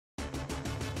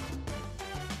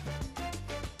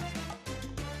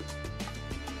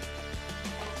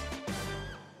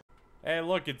Hey,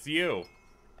 look, it's you.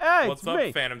 Hey, What's it's up,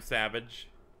 me. Phantom Savage?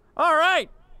 All right.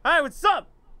 Hey, what's up?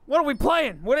 What are we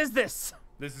playing? What is this?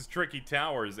 This is Tricky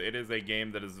Towers. It is a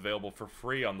game that is available for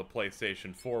free on the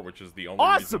PlayStation 4, which is the only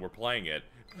reason we're playing it.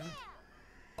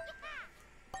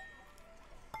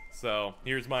 So,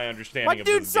 here's my understanding of this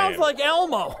game. My dude sounds like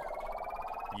Elmo.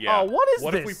 Yeah. Oh, what is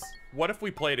this? What if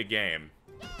we played a game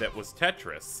that was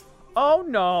Tetris? Oh,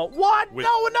 no. What?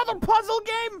 No, another puzzle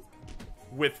game?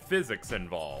 With physics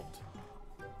involved.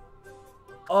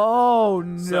 Oh,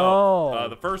 no. So,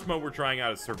 the first mode we're trying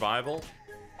out is survival.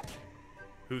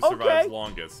 Who survives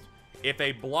longest? If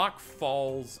a block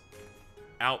falls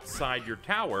outside your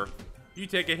tower, you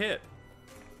take a hit.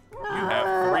 You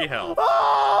have 3 health.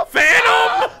 Oh,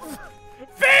 Phantom!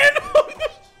 Phantom!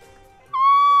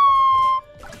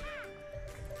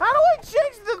 How do I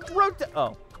change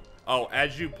the Oh,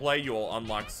 as you play, you'll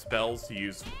unlock spells to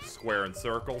use square and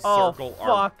circle.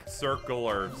 Oh, Circle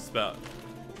or spell.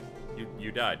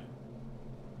 You died.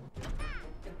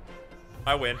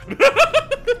 I win.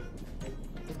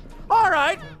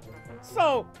 Alright.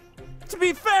 So, to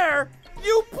be fair,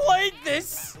 you played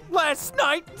this last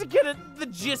night to get the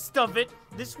gist of it.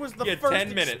 This was the first 10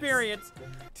 minutes. experience.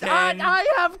 10. I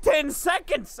have 10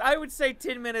 seconds. I would say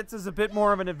 10 minutes is a bit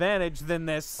more of an advantage than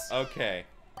this. Okay.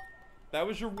 That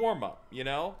was your warm-up, you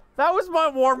know? That was my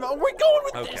warm-up. We're going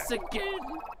with this again.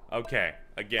 Okay,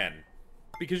 again.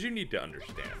 Because you need to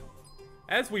understand.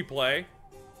 As we play,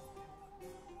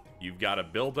 you've got to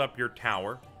build up your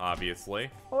tower, obviously.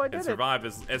 Oh, I did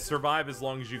and survive as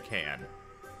long as you can.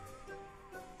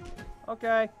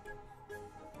 Okay.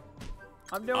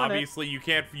 I'm doing Obviously,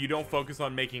 you don't focus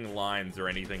on making lines or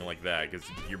anything like that, because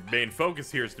your main focus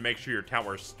here is to make sure your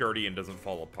tower is sturdy and doesn't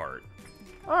fall apart.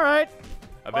 Alright.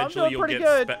 Eventually,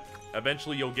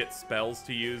 eventually you'll get spells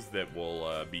to use that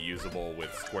will be usable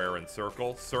with square and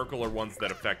circle. Circle are ones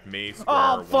that affect me. Square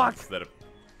are ones that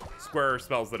square are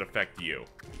spells that affect you.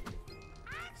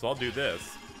 So I'll do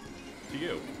this to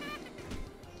you.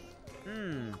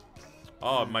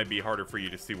 Oh, it might be harder for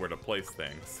you to see where to place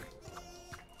things.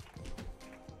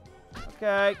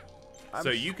 Okay. So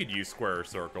you could use square or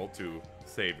circle to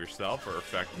save yourself or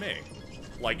affect me.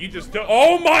 Like you just do-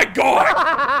 Oh my god!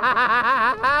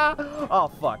 Oh,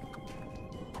 fuck.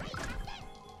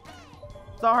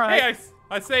 It's alright. Hey,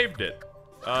 I saved it.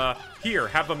 Here,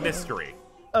 have a mystery.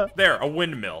 There, a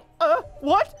windmill.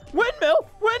 What? Windmill?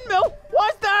 Windmill?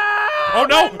 What's that? Oh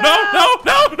no, no, no,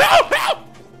 no, no, no!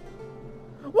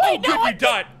 Wait, oh, good, you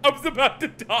died. I was about to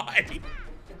die.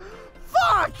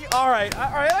 Fuck! Alright,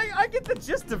 I get the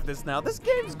gist of this now. This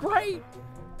game's great.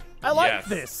 I like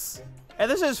this. And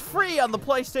this is free on the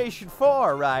PlayStation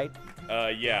 4, right?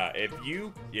 Yeah, if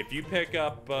you pick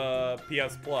up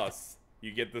PS Plus,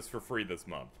 you get this for free this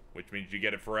month, which means you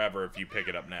get it forever if you pick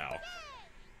it up now.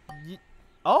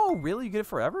 Oh, really? You get it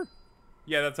forever?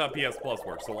 Yeah, that's how PS Plus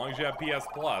works. So long as you have PS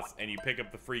Plus and you pick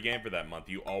up the free game for that month,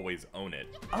 you always own it.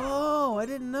 Oh, I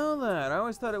didn't know that. I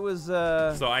always thought it was,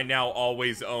 So I now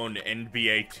always own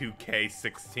NBA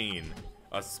 2K16,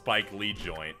 a Spike Lee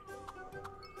joint.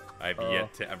 I've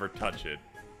yet to ever touch it.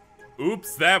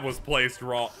 Oops, that was placed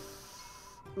wrong.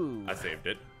 Ooh. I saved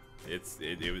it. It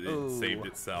saved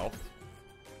itself.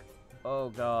 Oh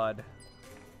god.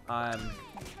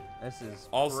 This is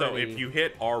also if you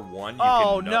hit R1,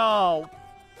 you can no.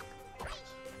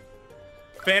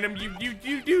 Phantom, you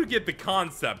do get the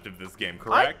concept of this game,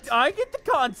 correct? I get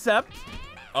the concept.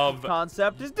 The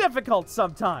concept is difficult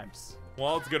sometimes.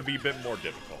 Well, it's gonna be a bit more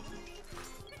difficult.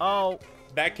 Oh.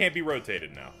 That can't be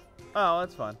rotated now. Oh,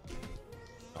 that's fine.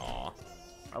 Aw.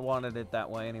 I wanted it that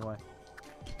way anyway.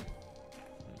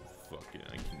 Fuck it,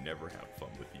 I can never have fun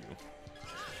with you.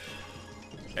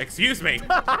 Excuse me!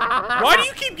 Why do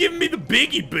you keep giving me the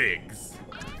biggie bigs?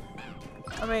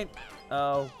 I mean,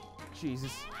 oh,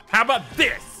 Jesus. How about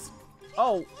this?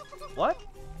 Oh, what?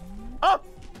 Oh!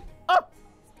 Oh!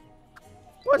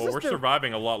 What's well, we're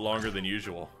surviving a lot longer than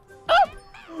usual. Oh!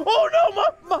 Oh no,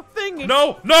 my thingy!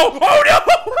 No! No! Oh no!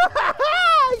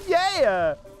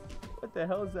 Yeah! What the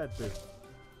hell is that thing?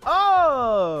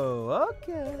 Oh,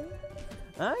 okay.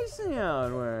 I see how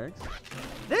it works.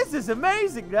 This is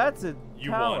amazing. That's a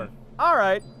you tower. Won. All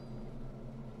right.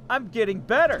 I'm getting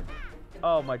better.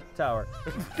 Oh, my tower.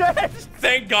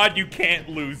 Thank God you can't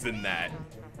lose in that.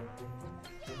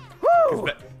 Woo!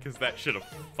 Because that should have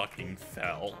fucking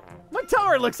fell. My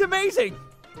tower looks amazing.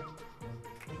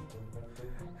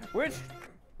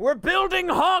 We're building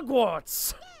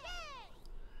Hogwarts.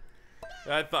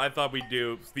 I thought we'd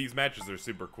do, these matches are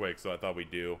super quick, so I thought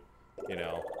we'd do, you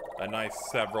know, a nice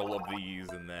several of these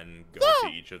and then go to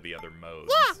each of the other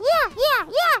modes. Yeah.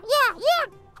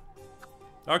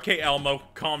 Okay, Elmo,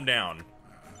 calm down.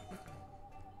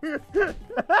 Today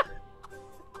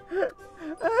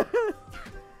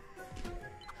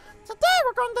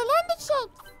we're going to learn the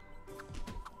shapes.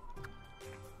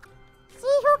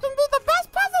 See who can be the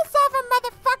best puzzle solver,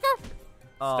 motherfucker.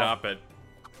 Oh. Stop it.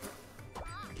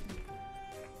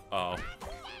 Oh.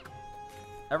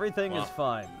 Everything is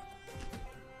fine.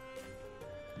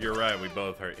 You're right. We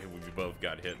both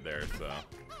got hit there. So.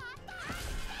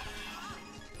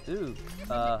 Ooh.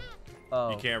 Oh.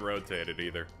 You can't rotate it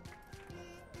either.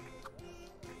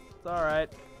 It's all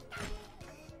right.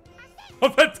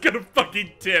 Oh, that's gonna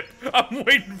fucking tip. I'm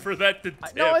waiting for that to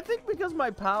tip. No, I think because my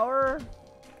power.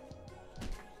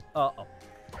 Uh-oh.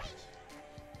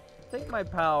 I think my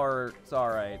power. It's all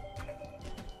right.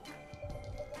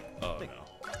 Oh no.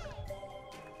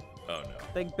 Oh no. I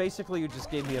think basically you just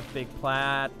gave me a big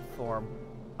platform.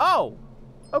 Oh!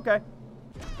 Okay.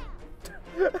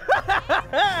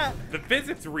 The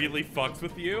physics really fucks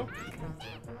with you.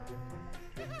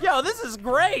 Yo, this is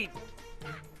great!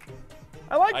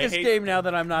 I like this game now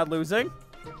that I'm not losing.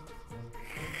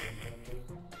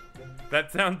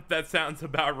 That sounds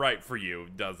about right for you,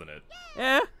 doesn't it?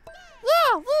 Yeah?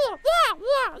 Yeah.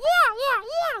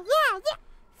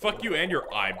 Fuck you and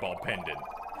your eyeball pendant.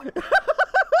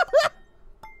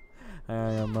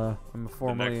 I'm a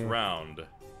formerly... The next round.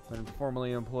 I'm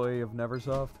formerly employee of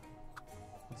Neversoft.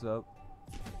 What's up?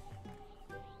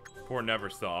 Poor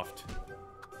Neversoft.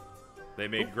 They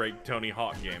made great Tony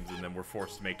Hawk games and then were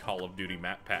forced to make Call of Duty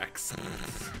map packs.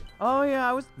 Oh yeah,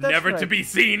 I was... Never to be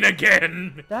seen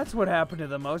again! That's what happened to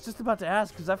them. I was just about to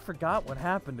ask because I forgot what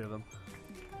happened to them.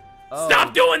 Oh.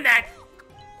 Stop doing that!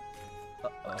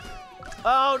 Uh-oh.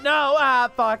 Oh no! Ah,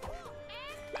 fuck.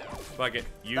 Fuck it.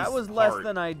 Use that was less heart.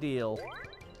 than ideal.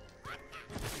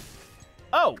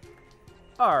 Oh!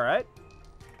 Alright.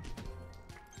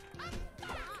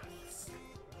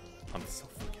 I'm so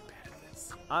fucking bad at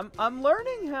this. I'm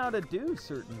learning how to do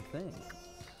certain things.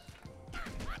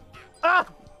 Ah!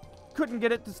 Couldn't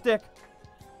get it to stick.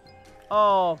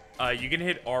 Oh. You can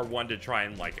hit R1 to try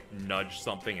and, like, nudge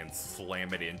something and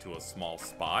slam it into a small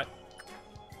spot.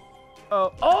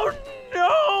 Oh. Oh,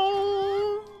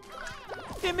 no!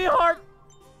 Give me a heart.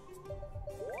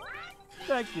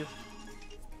 Thank you.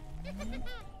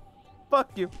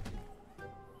 Fuck you.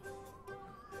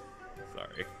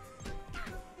 Sorry.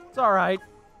 It's alright.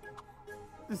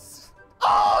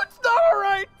 Oh, it's not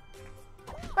alright!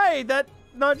 Hey, that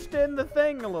nudged in the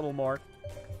thing a little more.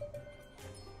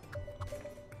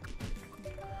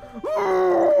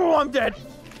 Ooh, I'm dead.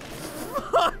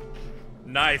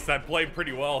 Nice, I played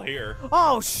pretty well here.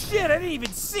 Oh shit, I didn't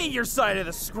even see your side of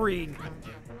the screen.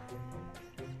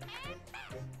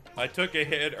 I took a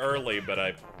hit early, but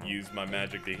I used my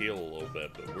magic to heal a little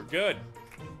bit, but we're good.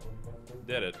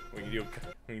 Did it. We can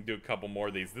do a couple more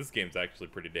of these. This game's actually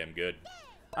pretty damn good.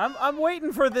 I'm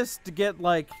waiting for this to get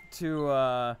like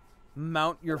to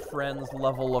mount your friend's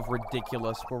level of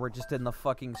ridiculous where we're just in the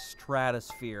fucking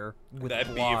stratosphere with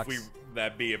blocks.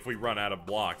 That'd be if we run out of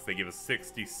blocks. They give us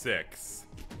 66.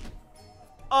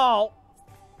 Oh.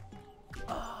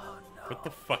 Oh no. What the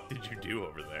fuck did you do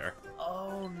over there?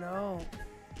 Oh no.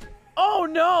 Oh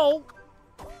no!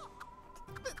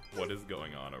 What is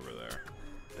going on over there?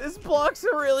 This block's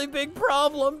a really big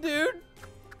problem, dude.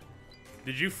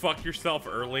 Did you fuck yourself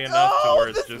early enough to where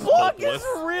it's just hopeless? This block is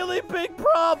a really big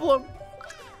problem.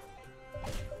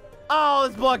 Oh,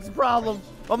 this block's a problem.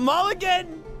 A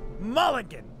mulligan!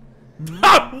 Mulligan!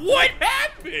 What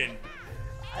happened?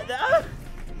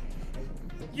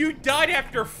 You died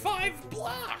after 5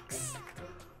 blocks.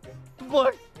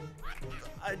 Look,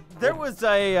 there was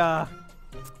a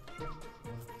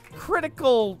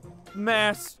critical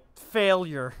mass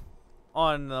failure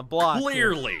on the block.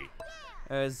 Clearly.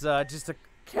 It was just a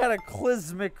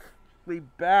cataclysmically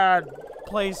bad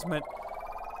placement.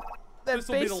 This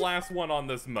will be the last one on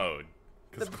this mode.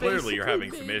 Because clearly you're having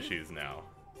some issues now.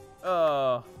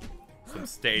 Some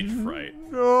stage fright.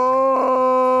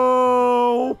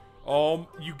 No!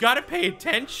 You gotta pay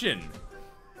attention.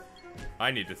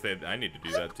 I need to do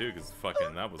that too, because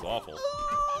fucking that was awful.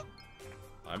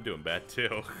 I'm doing bad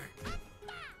too.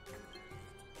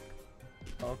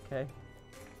 Okay.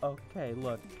 Okay,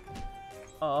 look.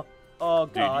 Oh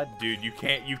god. Dude, you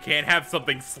can't have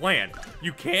something slant.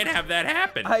 You can't have that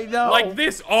happen. I know. Like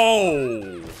this.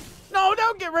 Oh. No,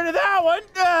 don't get rid of that one.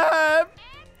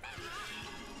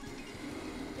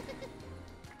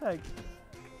 Thanks.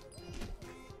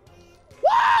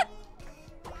 What?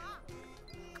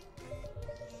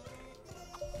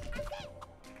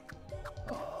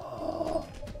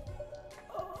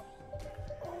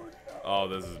 Oh,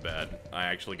 this is bad. I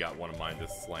actually got one of mine to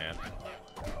slant.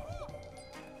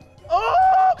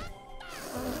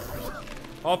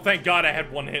 Oh, thank God I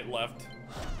had 1 hit left.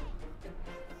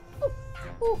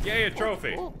 Yay, a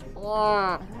trophy.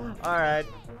 Alright.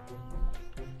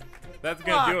 That's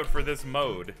gonna do it for this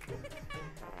mode.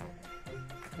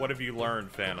 What have you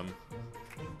learned, Phantom?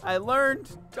 I learned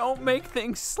don't make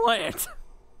things slant.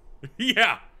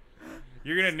 Yeah.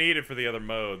 You're gonna need it for the other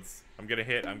modes. I'm gonna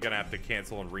have to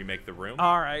cancel and remake the room.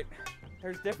 Alright.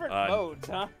 There's different modes,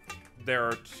 huh? There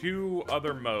are 2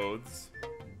 other modes.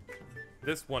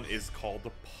 This one is called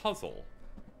a puzzle.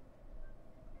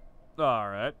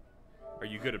 Alright. Are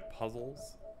you good at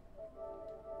puzzles?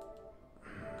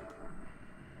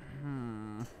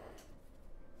 You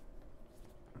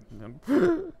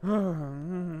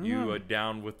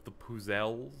down with the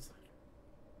puzzles?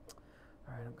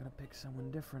 Alright, I'm gonna pick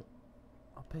someone different.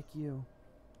 I'll pick you.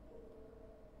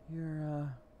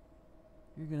 You're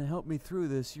gonna help me through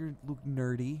this. You look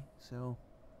nerdy, so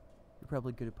you're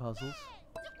probably good at puzzles.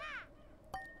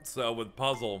 So with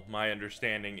puzzle, my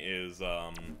understanding is,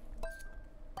 I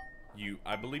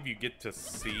believe you get to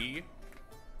see.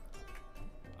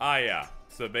 Ah, yeah.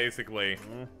 So basically,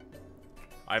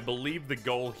 I believe the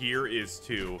goal here is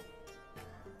to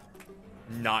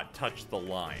not touch the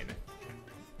line.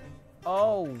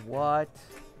 Oh, what?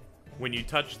 When you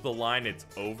touch the line, it's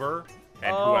over,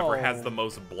 and whoever has the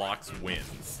most blocks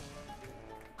wins.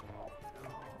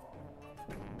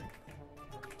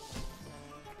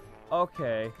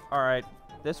 Okay, alright.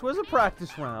 This was a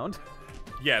practice round.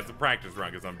 Yeah, it's a practice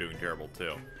run because I'm doing terrible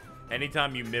too.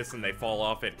 Anytime you miss and they fall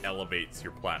off, it elevates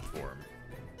your platform.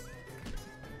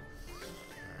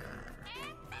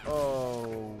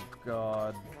 Oh,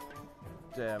 God.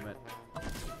 Damn it.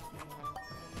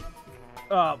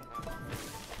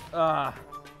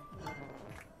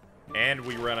 And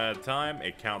we run out of time.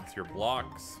 It counts your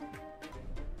blocks.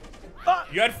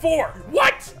 You had 4!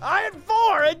 What? I had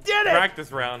 4! I did it!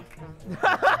 Practice round.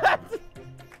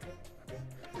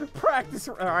 Practice.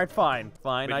 Alright, fine.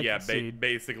 Fine, but I yeah, concede.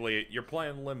 basically, you're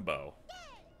playing limbo.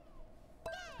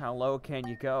 How low can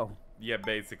you go? Yeah,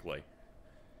 basically.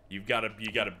 You gotta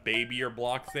baby your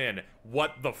blocks in.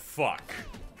 What the fuck?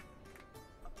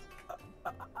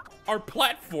 Our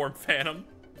platform, Phantom.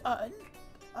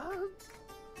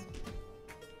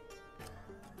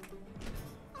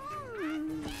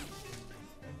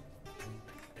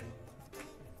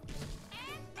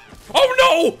 Oh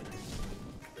no!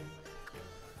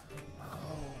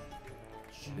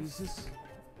 Jesus.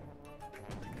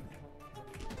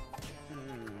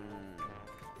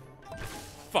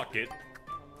 Fuck it.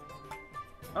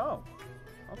 Oh.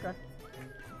 Okay.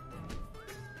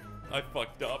 I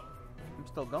fucked up. I'm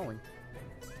still going.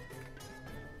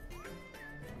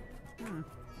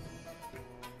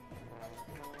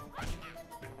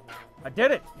 I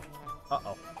did it!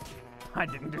 Uh-oh. I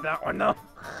didn't do that one, though.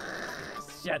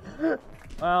 Shit.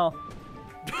 Well.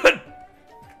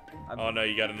 Oh no,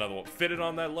 you got another one. Fit it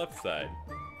on that left side.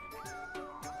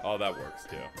 Oh, that works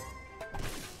too.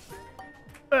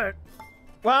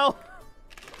 Well.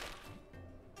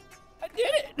 I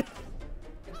did it!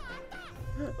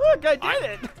 Look, I did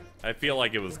it! I feel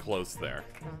like it was close there.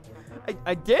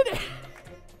 I did it!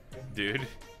 Dude,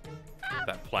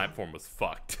 that platform was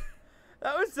fucked.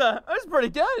 That was pretty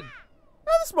good.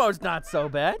 Well, this mode's not so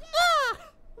bad. Yeah,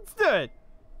 let's do it.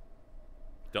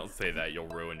 Don't say that, you'll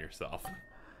ruin yourself.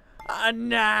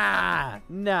 Nah.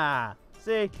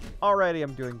 See, already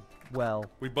I'm doing well.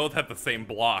 We both have the same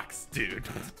blocks, dude.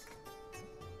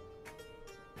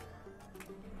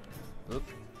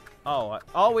 Oops.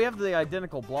 Oh, we have the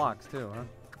identical blocks too, huh?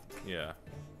 Yeah.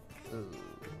 Ooh.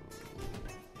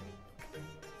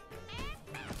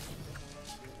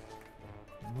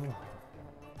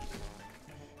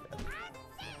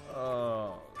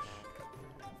 Oh.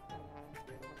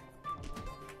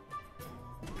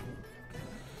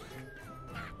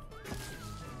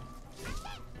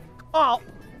 Oh.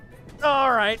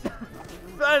 All right.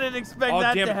 I didn't expect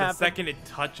that to happen. The second it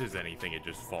touches anything, it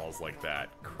just falls like that.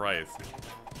 Christ.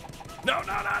 No,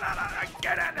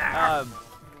 get in there.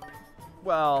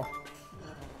 Well,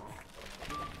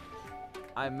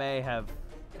 I may have.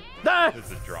 This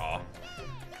is a draw.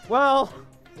 Well,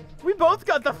 we both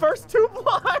got the first 2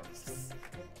 blocks.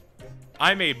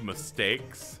 I made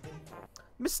mistakes.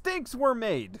 Mistakes were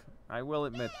made. I will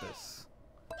admit this.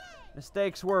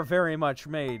 Mistakes were very much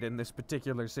made in this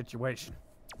particular situation.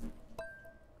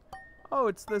 Oh,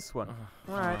 it's this one.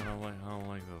 All right. I don't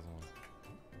like this one.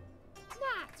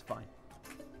 Nah, it's fine.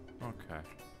 Okay.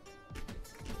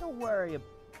 Don't worry.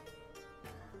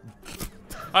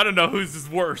 I don't know whose is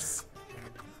worse.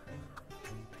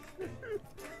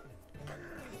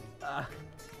 All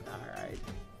right.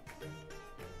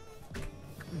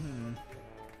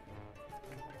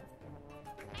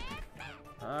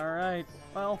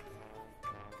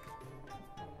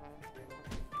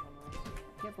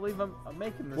 can't believe I'm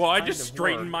making this. Well, I just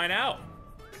straightened mine out.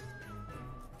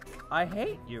 I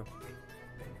hate you.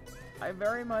 I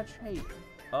very much hate.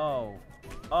 Oh.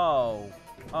 Oh.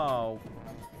 Oh.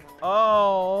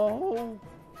 Oh.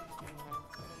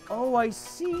 Oh, I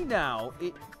see now.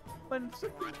 When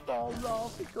something falls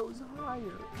off, it goes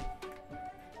higher.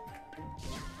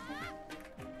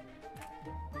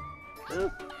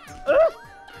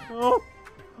 Oh.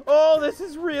 Oh, this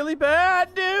is really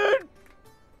bad, dude.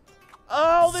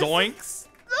 Oh, this Zoinks.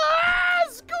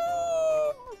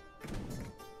 Scoob!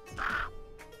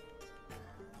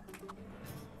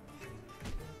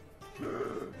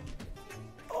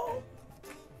 Oh.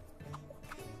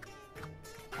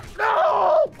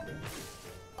 No!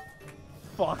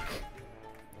 Fuck.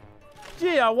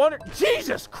 Gee, I wonder.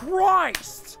 Jesus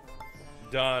Christ!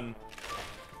 Done.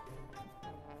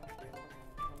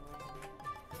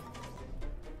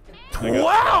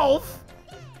 12?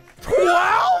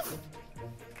 12?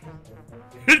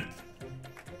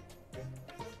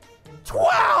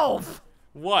 12!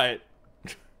 What?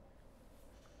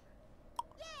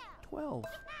 12.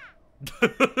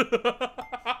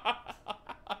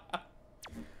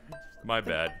 My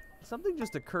bad. Something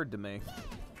just occurred to me.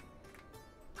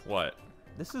 What?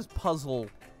 This is puzzle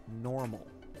normal.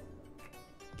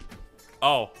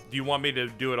 Oh, do you want me to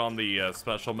do it on the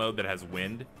special mode that has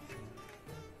wind?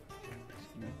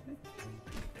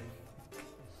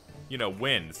 You know,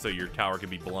 wind, so your tower can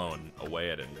be blown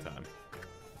away at any time.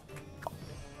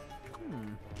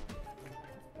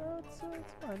 That's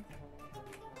fine.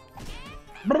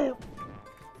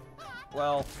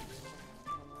 Well,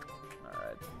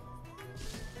 alright.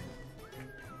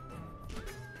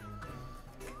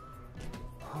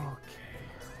 Okay.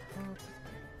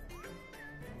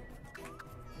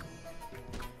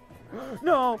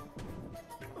 No!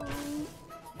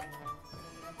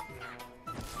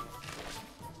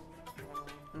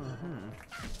 Is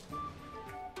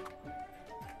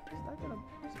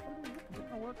it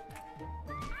gonna work?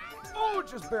 Oh, it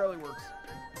just barely works.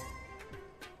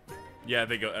 Yeah, I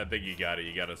think you got it.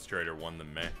 You got a straighter one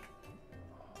than me. Is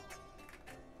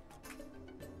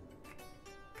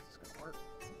this gonna work?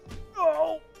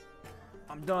 Oh!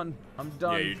 I'm done. I'm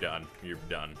done. Yeah, you're done. You're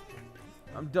done.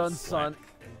 I'm done, son.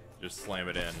 Just slam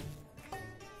it in.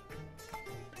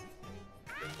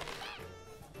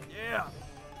 Yeah.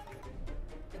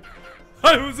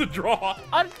 It was a draw.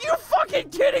 Are you fucking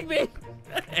kidding me?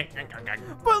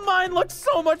 But mine looks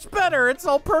so much better. It's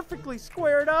all perfectly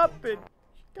squared up and...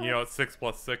 You know what 6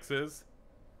 plus 6 is?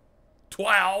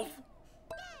 12.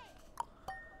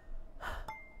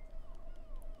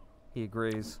 He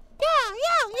agrees. Yeah.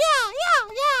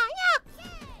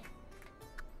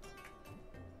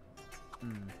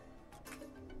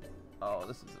 Oh,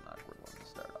 this is an awkward one to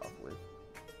start off with.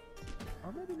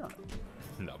 Or maybe not.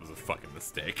 That was a fucking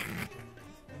mistake.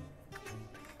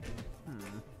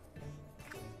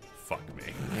 Fuck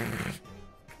me.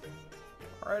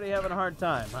 Already having a hard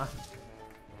time, huh?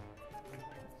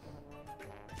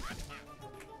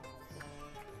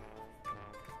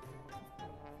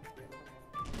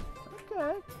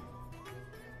 Okay.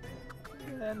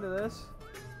 Get into this.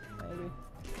 Maybe.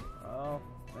 Oh,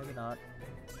 maybe not.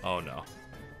 Oh no.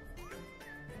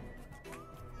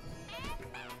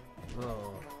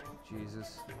 Oh,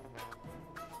 Jesus.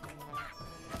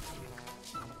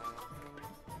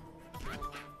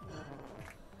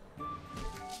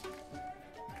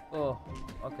 Oh,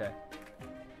 okay.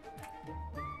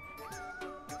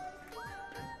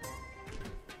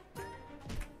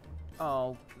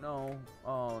 Oh, no.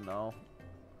 Oh, no.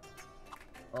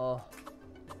 Oh.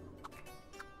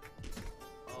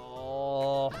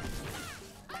 Oh.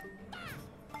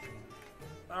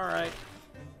 Alright.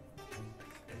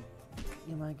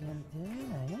 Am I gonna do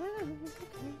it?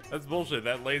 That's bullshit.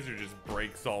 That laser just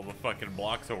breaks all the fucking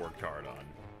blocks I worked hard on.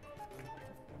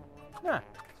 Nah,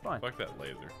 it's fine. Fuck that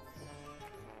laser.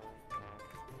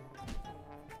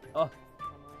 Oh.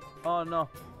 Oh, no.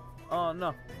 Oh,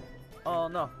 no. Oh,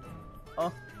 no.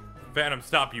 Oh. Phantom,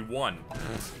 stop, you won.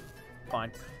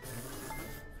 Fine.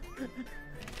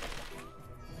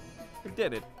 I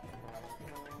did it.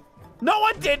 No,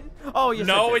 I didn't! Oh, yes,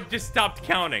 No, I did. it just stopped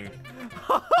counting.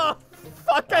 Fuck,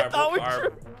 I thought we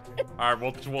were...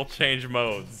 Alright, we'll change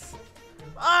modes.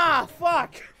 Ah,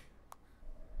 fuck!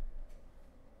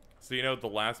 So you know what the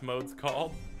last mode's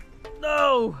called?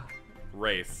 No!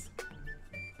 Race.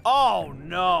 Oh,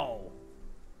 no.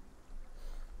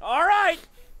 Alright!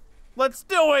 Let's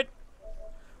do it!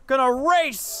 Gonna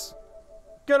race!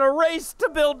 Gonna race to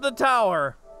build the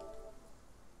tower.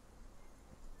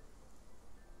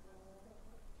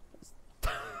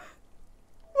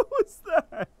 What was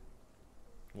that?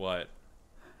 What?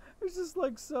 There's just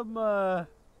like some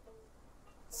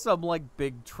like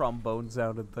big trombone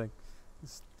sounded thing.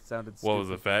 It sounded stupid. What was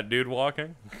a fat dude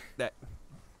walking? That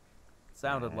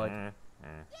sounded like.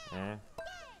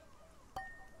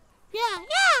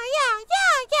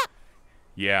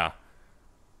 Yeah.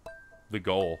 The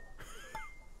goal.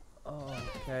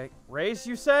 Okay. Race,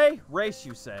 you say? Race,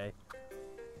 you say.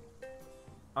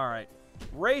 Alright.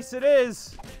 Race it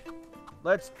is!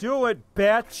 Let's do it,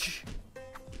 bitch!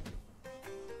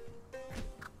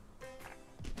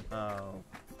 Oh.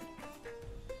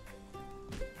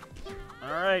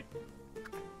 Alright.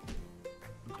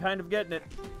 I'm kind of getting it.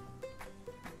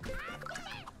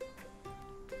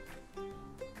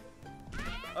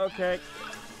 Okay.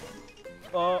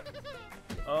 Oh.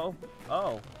 Oh.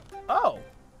 Oh. Oh!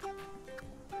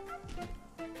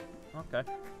 Okay.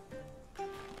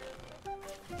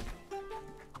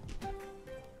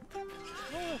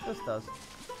 Yeah, this does.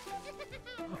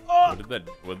 Oh!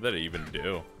 What did that even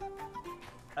do?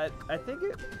 I think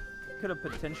it could have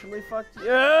potentially fucked you.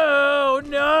 Oh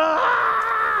no!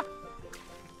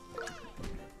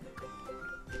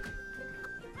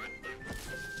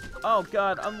 Oh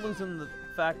god, I'm losing the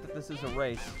fact that this is a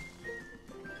race.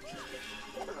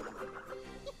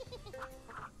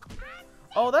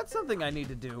 Oh, that's something I need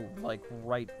to do, like,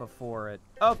 right before it.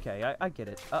 Okay, I get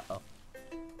it. Uh-oh.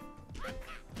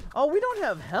 Oh, we don't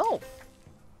have health.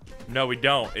 No, we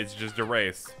don't. It's just a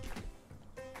race.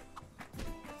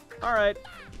 Alright.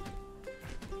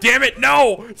 Damn it,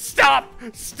 no! Stop!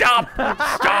 Stop!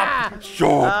 Stop!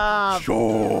 Stop!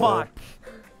 Fuck.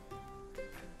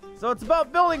 So it's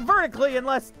about building vertically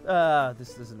unless...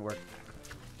 this doesn't work.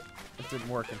 This isn't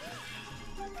working.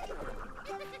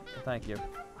 Thank you.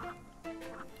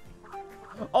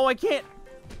 Oh, I can't...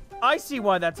 I see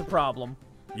why that's a problem.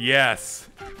 Yes.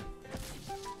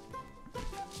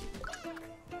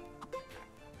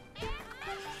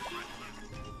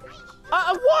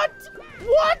 What?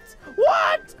 What?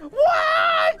 What?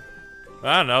 What?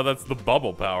 I don't know, that's the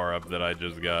bubble power-up that I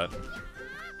just got.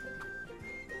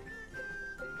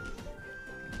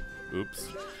 Oops.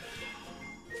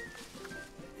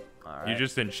 All right. You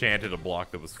just enchanted a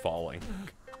block that was falling.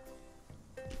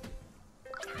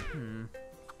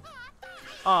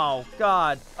 Oh,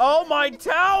 God. Oh, my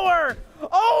tower!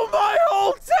 Oh, my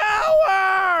whole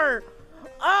tower!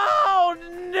 Oh,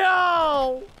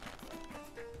 no!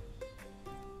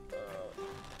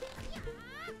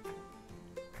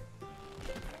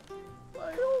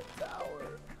 My whole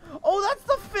tower. Oh, that's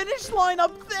the finish line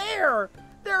up there!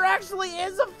 There actually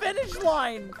is a finish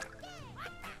line!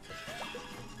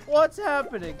 What's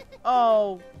happening?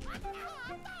 Oh.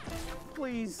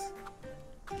 Please.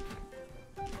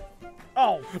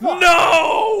 Oh, fuck.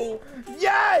 No!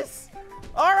 Yes!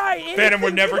 Alright, Phantom, we're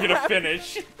never gonna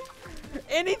finish.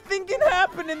 Anything can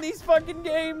happen in these fucking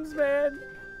games, man.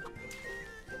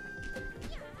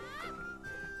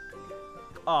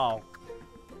 Oh.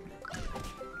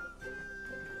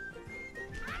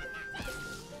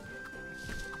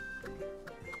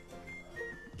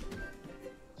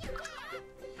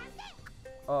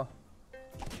 Oh.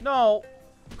 No.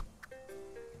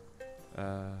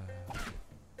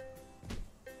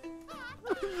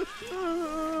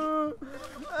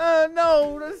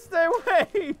 No, stay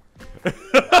away.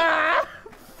 Ah!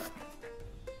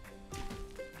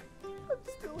 I'm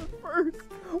still in first.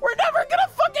 We're never gonna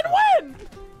fucking win.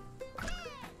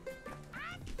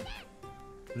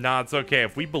 Nah, it's okay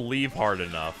if we believe hard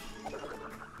enough.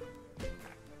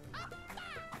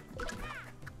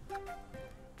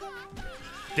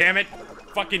 Damn it!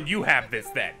 Fucking you have this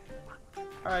then. All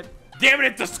right. Damn it!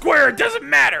 It's a square. It doesn't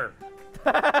matter.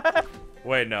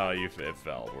 Wait, no, it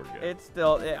fell. We're good. It's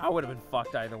still. I would have been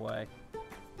fucked either way.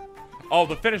 Oh,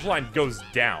 the finish line goes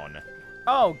down.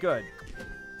 Oh, good.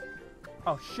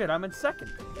 Oh shit! I'm in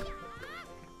second.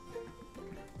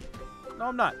 No,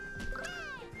 I'm not.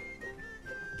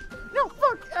 No,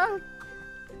 fuck.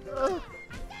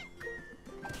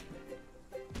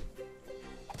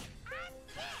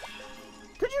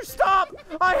 Could you stop?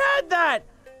 I had that.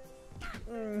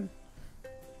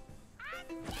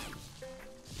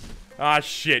 Ah,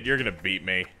 shit, you're gonna beat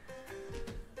me.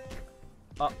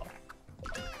 Oh,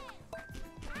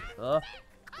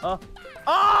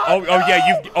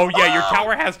 yeah, your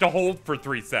tower has to hold for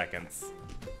 3 seconds.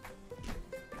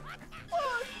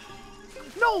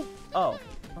 No! Oh,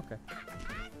 okay.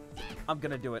 I'm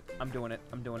gonna do it. I'm doing it.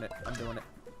 I'm doing it. I'm doing it.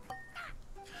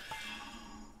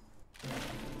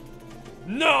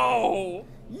 No!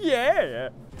 Yeah!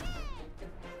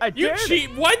 You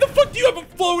cheat! Why the fuck do you have a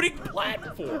floating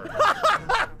platform?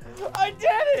 I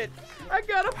did it! I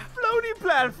got a floating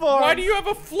platform! Why do you have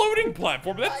a floating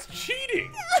platform? That's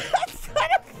cheating! That's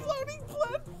not a floating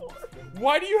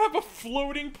Why do you have a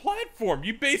floating platform?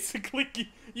 You basically,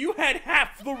 you had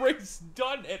half the race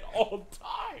done at all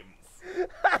times.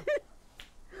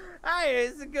 Hey,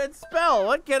 it's a good spell.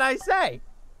 What can I say?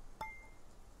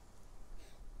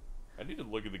 I need to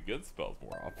look at the good spells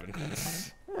more often.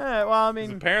 Well, I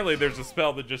mean... apparently there's a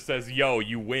spell that just says, yo,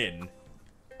 you win.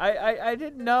 I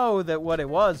didn't know that what it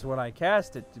was when I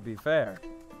cast it, to be fair.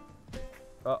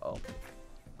 Uh-oh.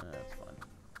 That's fine.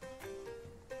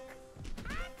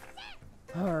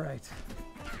 Alright.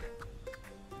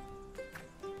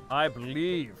 I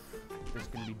believe this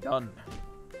can be done.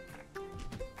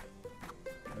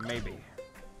 Maybe.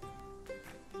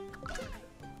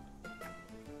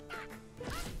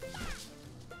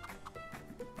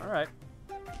 Alright.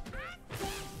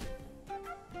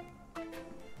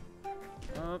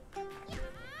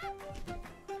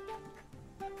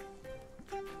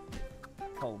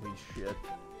 Holy shit.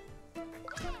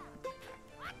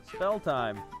 Spell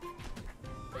time.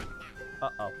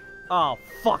 Uh-oh. Oh,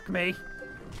 fuck me.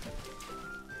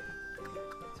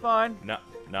 It's fine. No,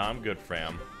 I'm good,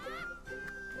 fam.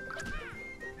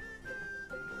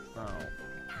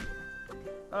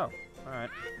 Oh, alright.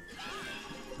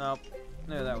 Nope.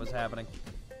 Knew that was happening.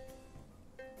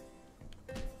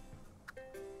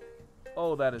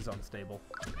 Oh, that is unstable.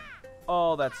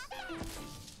 Oh, that's...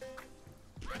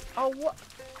 Oh, what?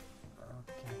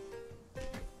 Okay.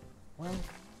 Well,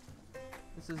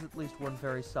 this is at least one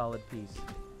very solid piece.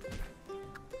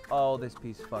 Oh, this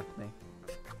piece fucked me.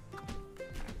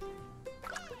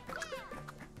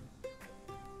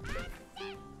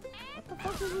 What the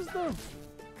fuck does this do?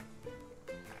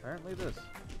 Apparently this.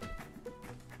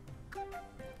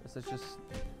 Guess that's just...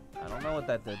 I don't know what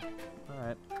that did.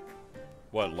 Alright.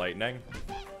 What, lightning?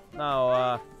 No,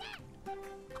 I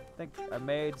think I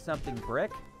made something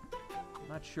brick? I'm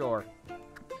not sure.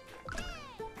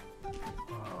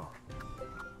 Oh.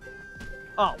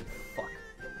 Oh, fuck.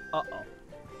 Uh-oh.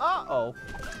 Uh-oh.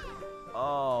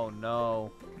 Oh,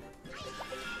 no.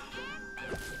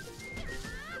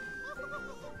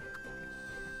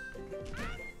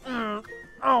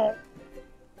 Oh.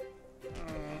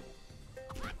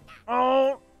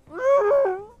 Oh.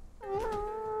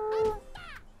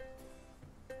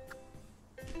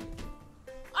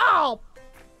 Oh.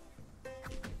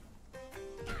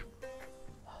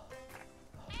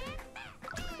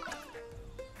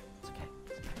 It's okay.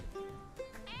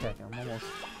 Okay, I'm almost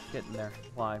getting there.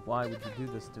 Why? Why would you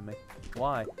do this to me?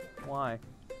 Why? Why?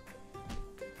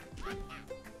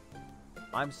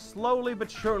 I'm slowly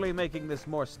but surely making this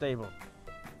more stable.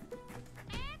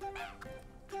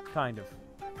 Kind of.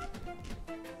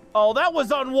 Oh, that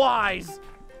was unwise!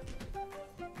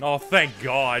 Oh, thank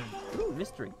God. Ooh,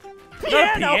 mystery.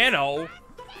 Not piano!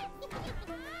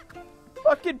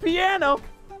 Fucking piano!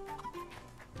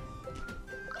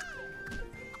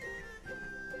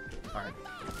 Alright.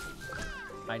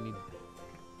 I need...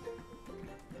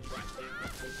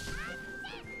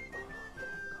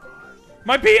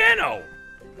 My piano!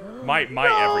 My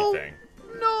No! everything.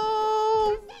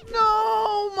 No!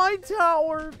 No! My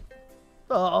tower!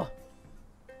 Oh.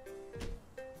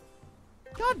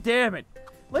 God damn it.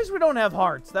 At least we don't have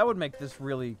hearts. That would make this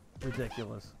really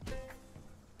ridiculous.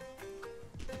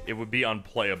 It would be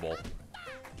unplayable.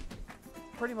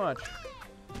 Pretty much.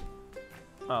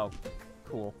 Oh.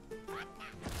 Cool.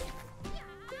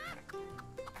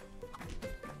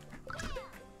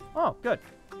 Oh, good.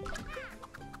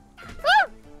 Ah!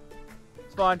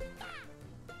 It's fine.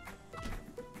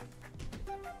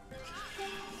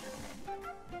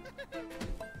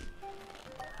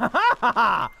 Ha ha ha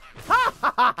ha! Ha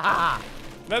ha ha ha!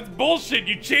 That's bullshit,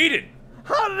 you cheated!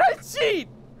 How did I cheat?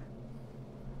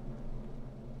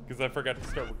 Because I forgot to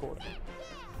start recording.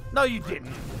 No, you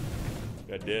didn't.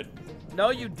 I did.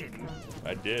 No, you didn't.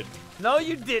 I did. No,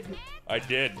 you didn't. I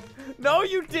did. No,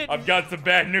 you didn't. I've got some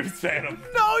bad news, Phantom.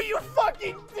 No, you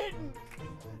fucking didn't.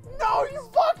 No, you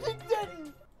fucking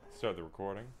didn't. Start the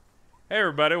recording. Hey,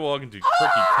 everybody. Welcome to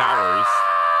Tricky Towers.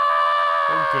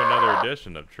 Welcome to another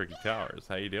edition of Tricky Towers.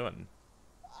 How you doing?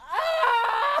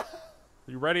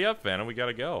 You ready up, Phantom? We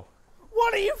gotta go.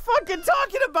 What are you fucking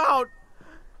talking about?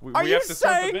 We Are you have to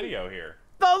start the saying video here.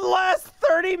 The last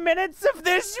 30 minutes of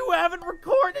this you haven't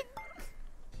recorded?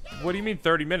 What do you mean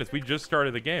 30 minutes? We just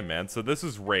started the game, man. So this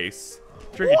is Race.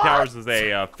 Tricky What? Towers is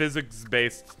a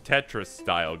physics-based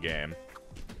Tetris-style game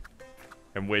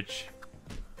in which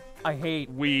I hate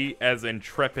we, as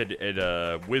intrepid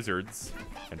wizards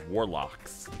and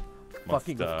warlocks,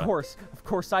 fucking. must, Of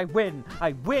course, I win.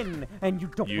 I win, and you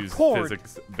don't use record.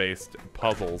 physics-based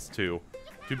puzzles to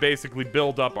basically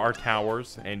build up our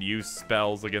towers and use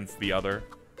spells against the other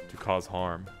to cause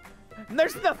harm. And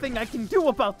there's nothing I can do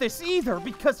about this either,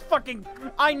 because fucking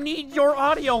I need your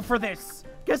audio for this.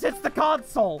 Because it's the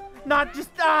console, not just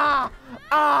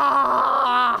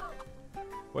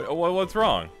What's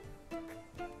wrong?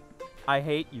 I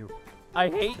hate you. I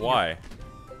hate you. Why?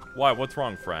 Why? What's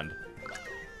wrong, friend?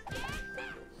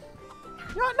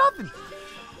 You know, nothing.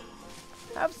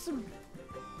 Have some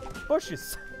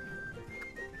bushes.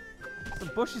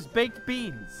 Some bushes baked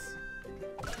beans.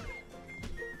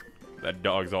 That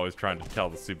dog's always trying to tell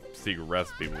the secret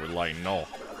recipe, but we're like, no.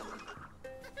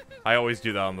 I always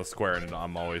do that on the square, and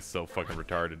I'm always so fucking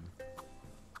retarded.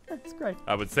 That's great.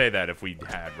 I would say that if we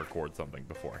had recorded something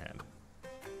beforehand.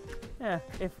 Yeah,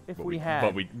 if we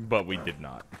had. But we did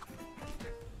not.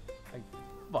 I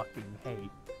fucking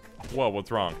hate. Whoa, what's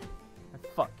wrong? I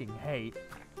fucking hate.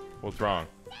 What's wrong?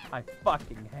 I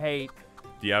fucking hate.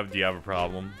 Do you have a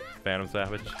problem, Phantom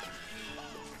Savage?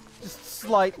 Just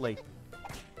slightly.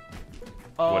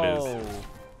 Oh.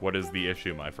 What is the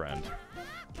issue, my friend?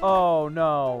 Oh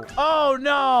no. Oh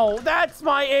no! That's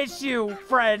my issue,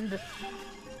 friend!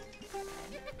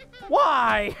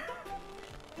 Why?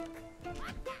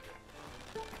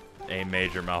 A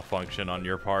major malfunction on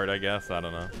your part, I guess. I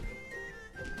don't know.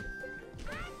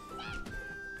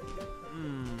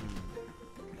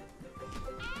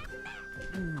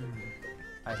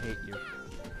 I hate you.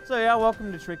 So yeah,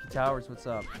 welcome to Tricky Towers. What's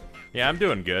up? Yeah, I'm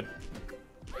doing good.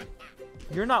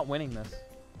 You're not winning this.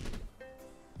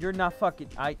 You're not fucking...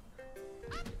 If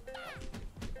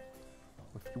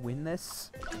you win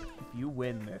this...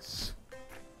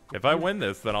 If I win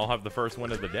this, then I'll have the first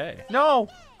win of the day. No!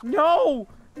 No!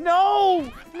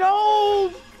 No!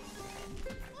 No!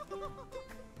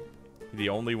 The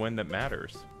only win that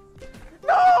matters.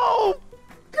 No!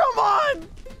 Come on!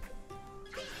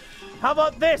 How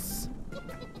about this?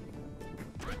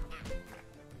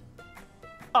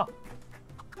 Oh.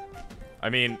 I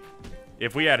mean,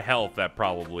 if we had health, that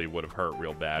probably would have hurt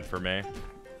real bad for me.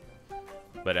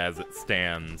 But as it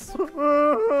stands,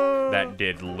 that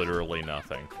did literally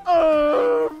nothing.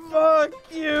 Oh, fuck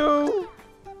you!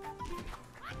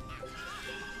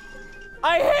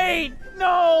 I hate!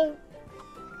 No!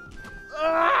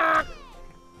 Ah!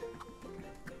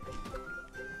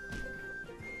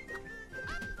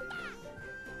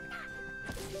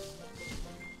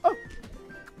 Oh!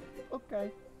 Okay.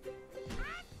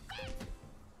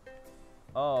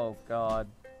 Oh, God.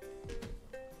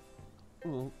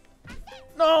 Ooh.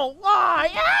 No! Why?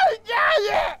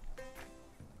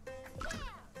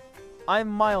 I'm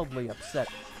mildly upset.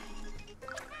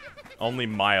 Only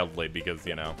mildly, because,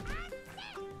 you know,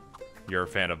 you're a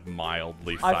fan of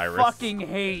mildly Cyrus. I fucking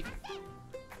hate...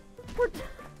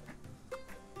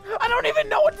 I don't even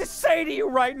know what to say to you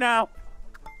right now!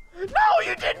 No,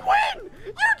 you didn't win!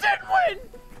 You didn't win!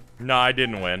 No, I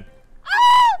didn't win.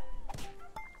 Ah!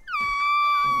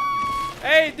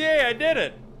 Hey, D, I did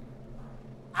it!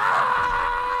 Ah!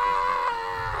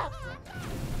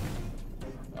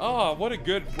 Oh, what a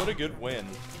good win.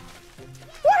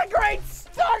 What a great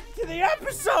start to the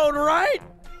episode, right?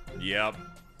 Yep.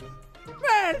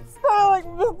 Man, it's not like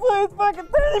we played fucking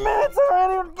 30 minutes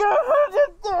already.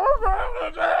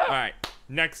 Alright,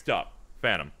 next up,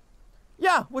 Phantom.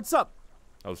 Yeah, what's up?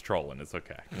 I was trolling, it's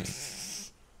okay.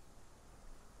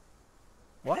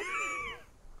 What?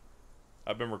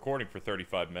 I've been recording for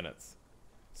 35 minutes.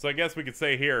 So I guess we could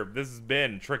say here, this has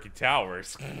been Tricky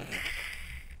Towers.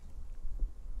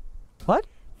 What?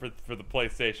 For the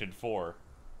PlayStation 4.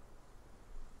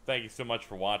 Thank you so much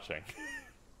for watching.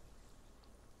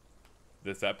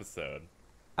 This episode.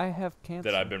 I have cancer.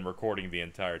 That I've been recording the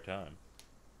entire time.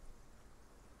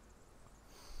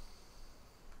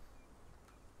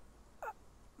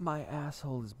 My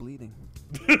asshole is bleeding.